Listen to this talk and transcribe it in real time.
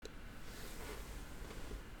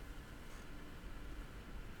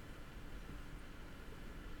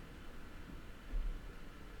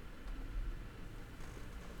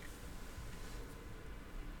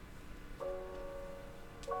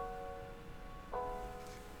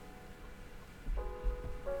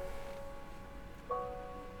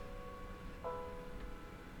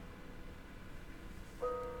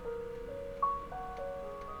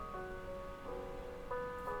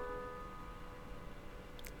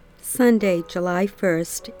Sunday, July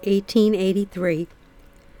 1st, 1883.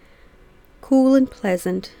 Cool and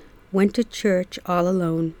pleasant. Went to church all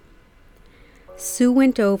alone. Sue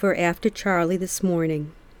went over after Charlie this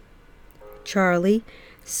morning. Charlie,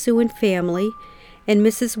 Sue and family, and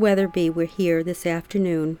Mrs. Weatherby were here this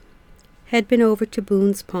afternoon. Had been over to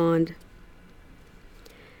Boone's Pond.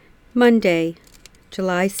 Monday,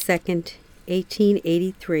 July 2nd,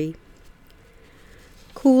 1883.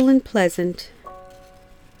 Cool and pleasant.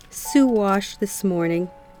 Sue washed this morning.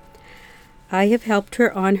 I have helped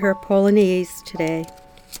her on her polonaise today.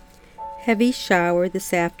 Heavy shower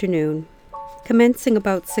this afternoon, commencing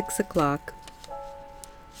about 6 o'clock.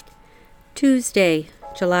 Tuesday,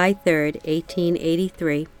 July 3rd,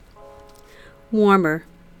 1883. Warmer.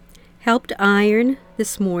 Helped iron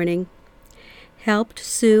this morning. Helped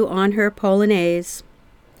Sue on her polonaise.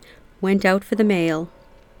 Went out for the mail.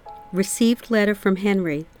 Received letter from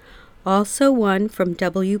Henry. Also one from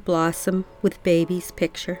W. Blossom with baby's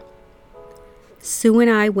picture. Sue and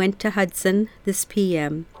I went to Hudson this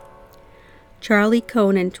p.m. Charlie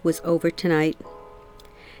Conant was over tonight.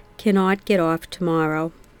 Cannot get off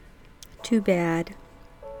tomorrow. Too bad.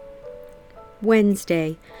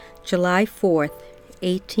 Wednesday, July 4th,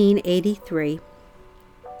 1883.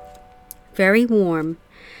 Very warm.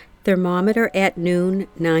 Thermometer at noon,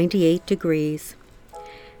 98 degrees.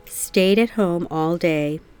 Stayed at home all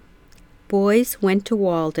day. Boys went to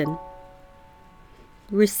Walden.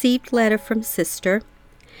 Received letter from sister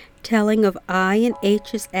telling of I and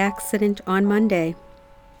H's accident on Monday.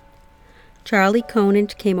 Charlie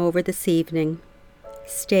Conant came over this evening.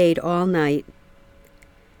 Stayed all night.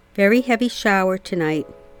 Very heavy shower tonight.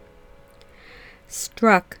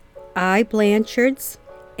 Struck I. Blanchard's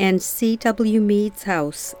and C.W. Mead's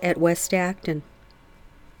house at West Acton.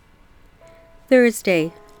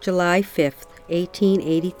 Thursday, July 5th,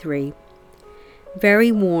 1883.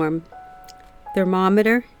 Very warm.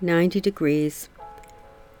 Thermometer 90 degrees.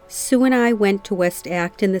 Sue and I went to West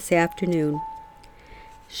Acton this afternoon.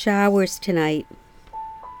 Showers tonight.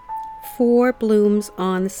 4 blooms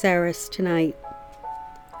on the Ceres tonight.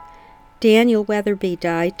 Daniel Weatherby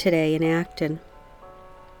died today in Acton.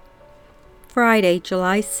 Friday,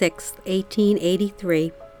 July 6th,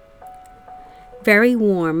 1883. Very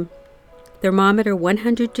warm. Thermometer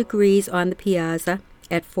 100 degrees on the piazza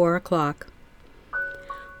at 4 o'clock.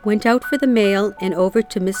 Went out for the mail and over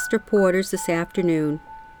to Mr. Porter's this afternoon.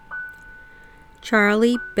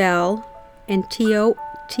 Charlie, Bell, and T.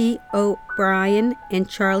 O'Brien and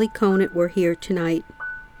Charlie Conant were here tonight.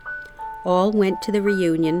 All went to the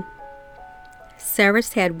reunion.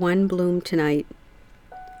 Ceres had 1 bloom tonight.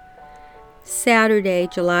 Saturday,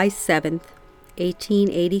 July 7th,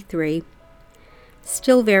 1883.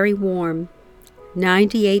 Still very warm.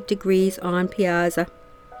 98 degrees on piazza.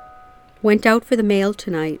 Went out for the mail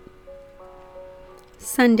tonight.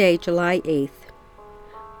 Sunday, July 8th.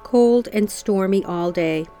 Cold and stormy all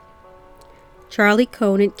day. Charlie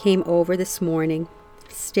Conant came over this morning.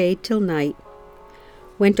 Stayed till night.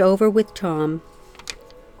 Went over with Tom.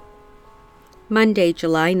 Monday,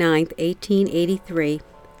 July 9th, 1883.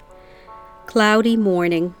 Cloudy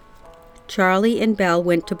morning. Charlie and Belle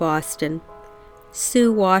went to Boston.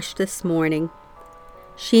 Sue washed this morning.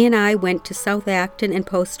 She and I went to South Acton and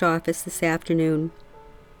Post Office this afternoon.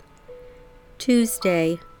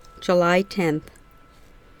 Tuesday, July 10th.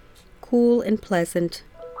 Cool and pleasant.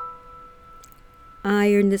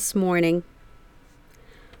 Iron this morning.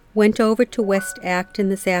 Went over to West Acton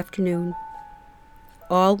this afternoon.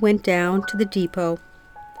 All went down to the depot.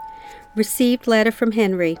 Received letter from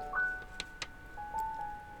Henry.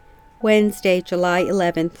 Wednesday, July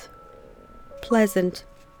 11th. Pleasant.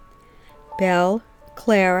 Belle,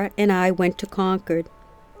 Clara, and I went to Concord.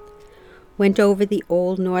 Went over the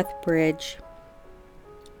Old North Bridge.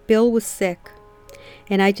 Bill was sick,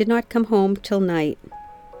 and I did not come home till night.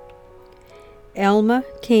 Elma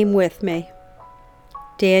came with me.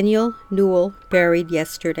 Daniel Newell buried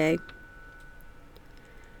yesterday.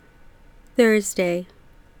 Thursday,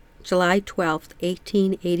 July 12th,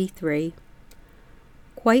 1883.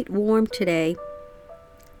 Quite warm today.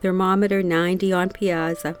 Thermometer 90 on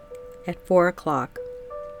piazza at 4 o'clock.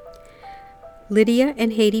 Lydia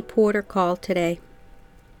and Haiti Porter called today.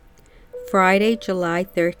 Friday, July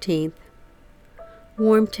 13th.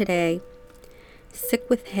 Warm today. Sick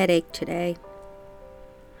with headache today.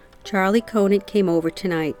 Charlie Conant came over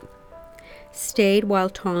tonight. Stayed while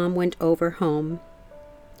Tom went over home.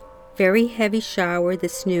 Very heavy shower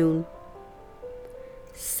this noon.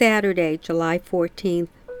 Saturday, July 14th.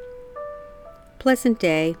 Pleasant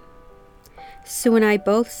day. Sue and I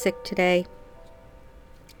both sick today.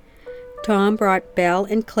 Tom brought Belle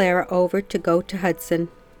and Clara over to go to Hudson.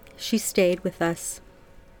 She stayed with us.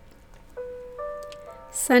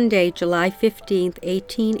 Sunday, July 15th,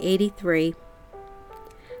 1883.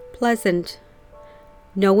 Pleasant.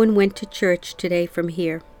 No one went to church today from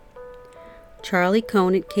here. Charlie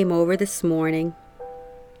Conant came over this morning.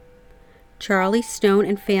 Charlie Stone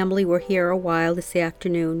and family were here a while this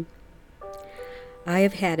afternoon. I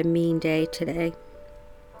have had a mean day today.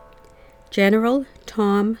 General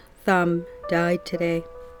Tom Thumb died today.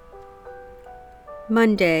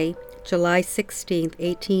 Monday, July 16th,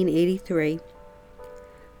 1883.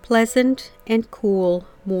 Pleasant and cool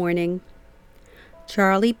morning.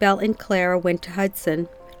 Charlie, Belle, and Clara went to Hudson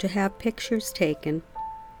to have pictures taken.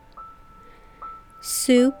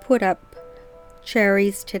 Sue put up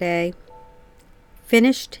cherries today.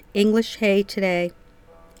 Finished English hay today.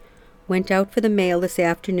 Went out for the mail this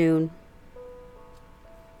afternoon.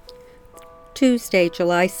 Tuesday,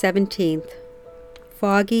 July 17th.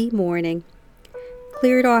 Foggy morning.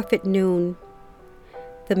 Cleared off at noon.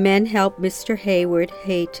 The men helped Mr. Hayward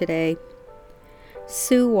hay today.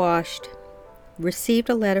 Sue washed. Received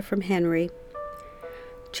a letter from Henry.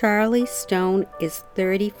 Charlie Stone is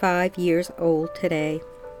 35 years old today.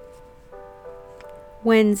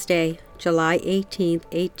 Wednesday, July 18th,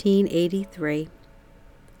 1883.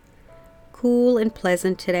 Cool and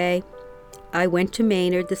pleasant today. I went to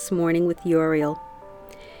Maynard this morning with Uriel.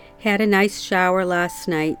 Had a nice shower last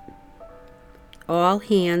night. All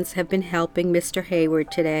hands have been helping Mr.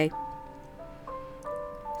 Hayward today.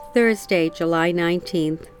 Thursday, July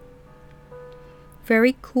 19th.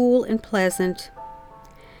 Very cool and pleasant.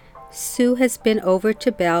 Sue has been over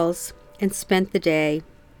to Belle's and spent the day.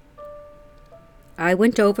 I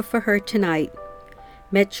went over for her tonight,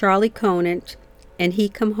 met Charlie Conant, and he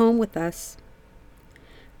come home with us.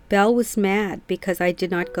 Belle was mad because I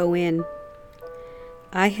did not go in.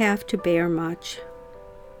 I have to bear much.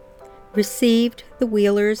 Received the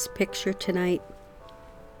Wheelers' picture tonight.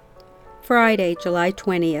 Friday, July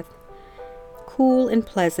 20th. Cool and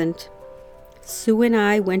pleasant. Sue and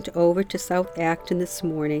I went over to South Acton this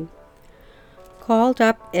morning. Called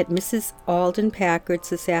up at Mrs. Alden Packard's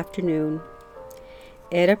this afternoon.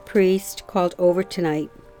 Etta Priest called over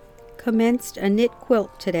tonight. Commenced a knit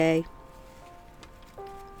quilt today.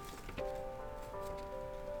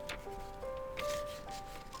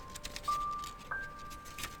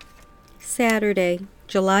 Saturday,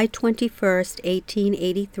 July 21st,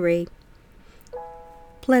 1883.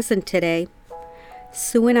 Pleasant today.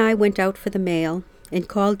 Sue and I went out for the mail and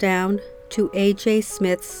called down to A.J.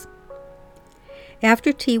 Smith's.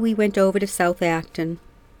 After tea, we went over to South Acton.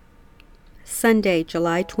 Sunday,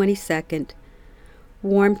 July 22nd.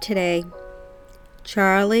 Warm today.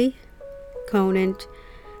 Charlie, Conant,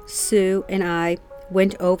 Sue, and I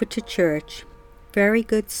went over to church. Very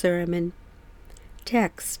good sermon.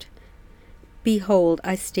 Text. Behold,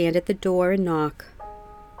 I stand at the door and knock.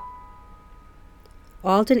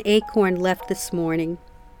 Alden Acorn left this morning.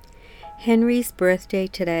 Henry's birthday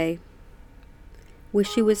today.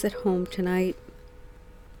 Wish he was at home tonight.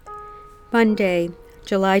 Monday,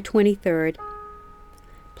 July 23rd.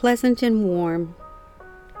 Pleasant and warm.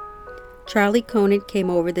 Charlie Conant came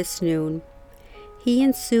over this noon. He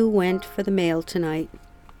and Sue went for the mail tonight.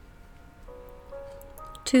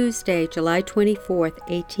 Tuesday, July 24th,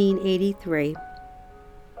 1883.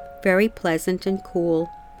 Very pleasant and cool.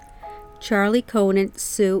 Charlie Conant,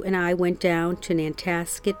 Sue, and I went down to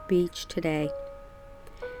Nantasket Beach today.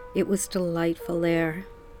 It was delightful there.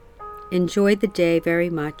 Enjoyed the day very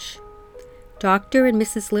much. Dr. and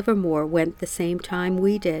Mrs. Livermore went the same time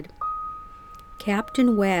we did.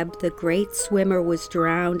 Captain Webb, the great swimmer, was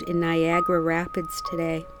drowned in Niagara Rapids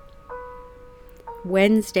today.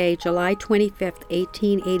 Wednesday, July 25th,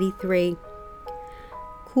 1883.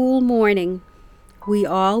 Cool morning. We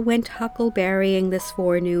all went huckleberrying this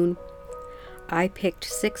forenoon. I picked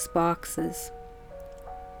 6 boxes.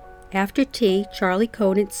 After tea, Charlie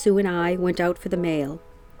Conant, Sue, and I went out for the mail,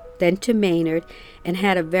 then to Maynard, and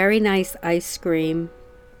had a very nice ice cream.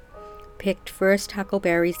 Picked first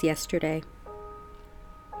huckleberries yesterday.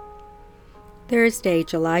 Thursday,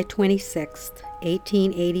 July 26th,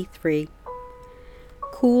 1883.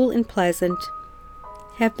 Cool and pleasant.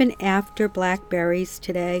 Have been after blackberries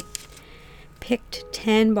today. Picked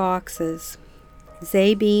 10 boxes.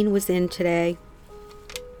 Zabine was in today.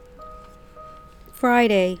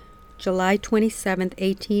 Friday, July 27th,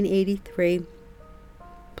 1883.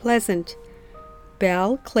 Pleasant.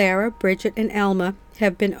 Belle, Clara, Bridget, and Elma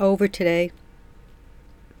have been over today.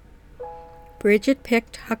 Bridget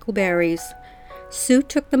picked huckleberries. Sue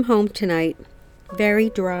took them home tonight.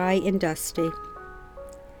 Very dry and dusty.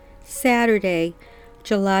 Saturday,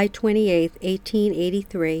 July 28th,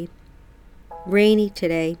 1883. Rainy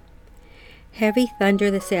today. Heavy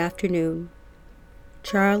thunder this afternoon.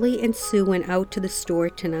 Charlie and Sue went out to the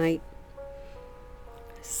store tonight.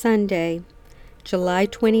 Sunday, July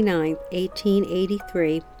 29th,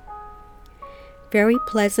 1883. Very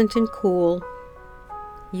pleasant and cool.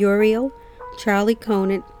 Uriel, Charlie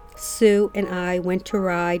Conant, Sue, and I went to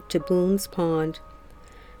ride to Boone's Pond.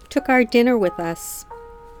 Took our dinner with us.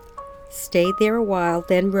 Stayed there a while,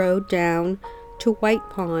 then rode down to White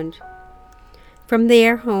Pond. From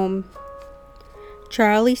there home.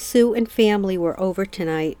 Charlie, Sue, and family were over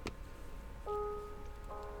tonight.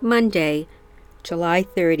 Monday, July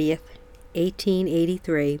 30th,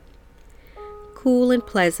 1883. Cool and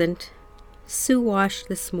pleasant. Sue washed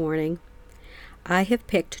this morning. I have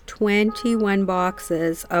picked 21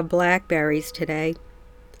 boxes of blackberries today.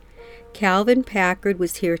 Calvin Packard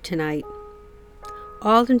was here tonight.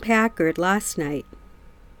 Alden Packard last night.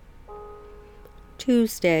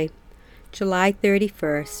 Tuesday, July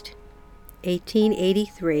 31st,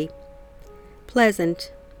 1883.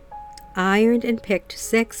 Pleasant. Ironed and picked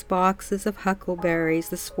 6 boxes of huckleberries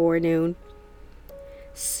this forenoon.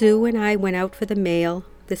 Sue and I went out for the mail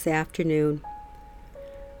this afternoon.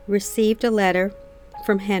 Received a letter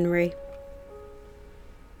from Henry.